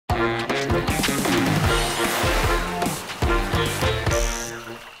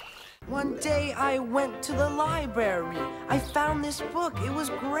I went to the library. I found this book. It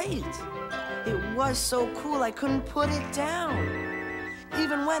was great. It was so cool I couldn't put it down,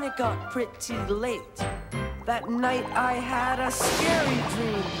 even when it got pretty late. That night I had a scary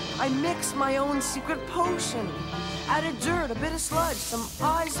dream. I mixed my own secret potion. Added dirt, a bit of sludge, some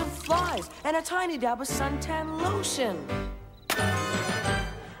eyes of flies, and a tiny dab of suntan lotion.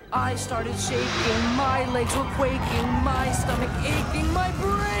 I started shaking, my legs were quaking, my stomach aching, my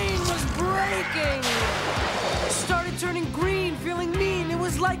brain was breaking. Started turning green, feeling mean. It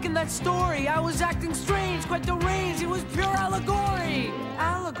was like in that story. I was acting strange, quite deranged. It was pure allegory.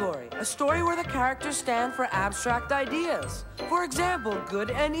 Allegory, a story where the characters stand for abstract ideas. For example,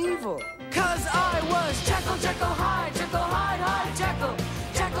 good and evil. 'Cause I was Jekyll, Jekyll Hyde, Jekyll Hyde, Hyde, Jekyll.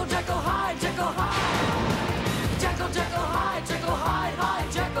 Jekyll, Jekyll Hyde, Jekyll Hyde. Jekyll, Jekyll Hyde, Jekyll Hyde,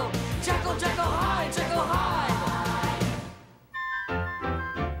 Hyde, Jekyll. Jekyll, Jekyll Hyde, Jekyll Hyde.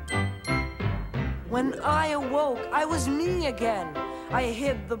 When I awoke, I was me again. I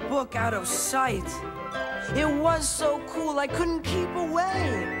hid the book out of sight. It was so cool I couldn't keep away.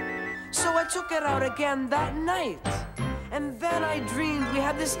 So I took it out again that night. And then I dreamed we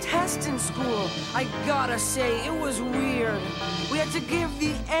had this test in school. I gotta say, it was weird. We had to give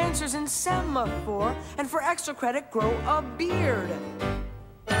the answers in semaphore, and for extra credit, grow a beard.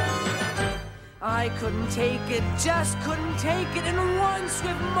 I couldn't take it, just couldn't take it. In one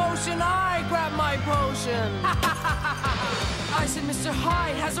swift motion, I grabbed my potion. I said, Mr.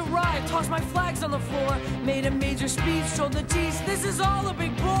 Hyde has arrived, tossed my flags on the floor, made a major speech, showed the teeth, this is all a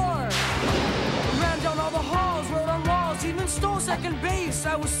big bore. Ran down all the halls, wrote on walls, even stole second base.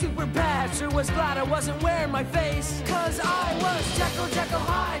 I was super bad, sure was glad I wasn't wearing my face. 'Cause I was Jekyll, Jekyll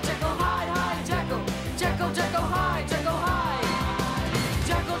Hyde, Jekyll Hyde, Hyde, Jekyll. Jekyll, Jekyll Hyde, Jekyll Hyde.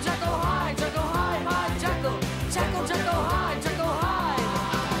 Jekyll, Jekyll Hyde, Jekyll Hyde, Hyde, Jekyll. Jekyll, Jekyll Hyde, Jekyll Hyde.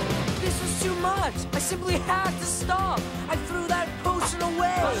 This was too much, I simply had to stop. I threw that potion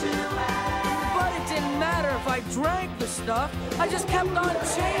away. But it didn't matter if I drank the stuff, I just kept on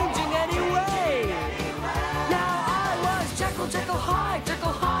changing anyway. Now I was Jekyll, Jekyll Hyde,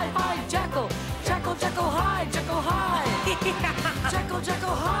 Jekyll Hyde, Hyde, Jekyll. Jekyll, Jekyll Hyde, Jekyll Hyde. Jekyll,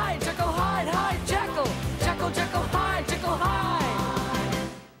 Jekyll Hyde, Jekyll Hyde, Hyde, Jekyll. Jekyll, Jekyll Hyde, Jekyll Hyde.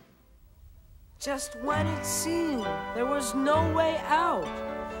 Just when it seemed there was no way out,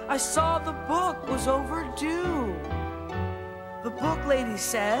 I saw the book was overdue. The book lady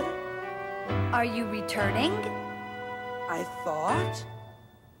said, "Are you returning?" I thought,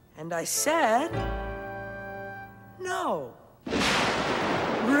 and I said, no.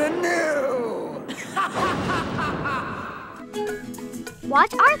 Renew!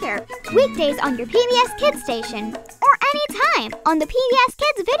 Watch Arthur weekdays on your PBS Kids station or anytime on the PBS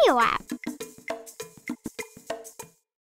Kids video app.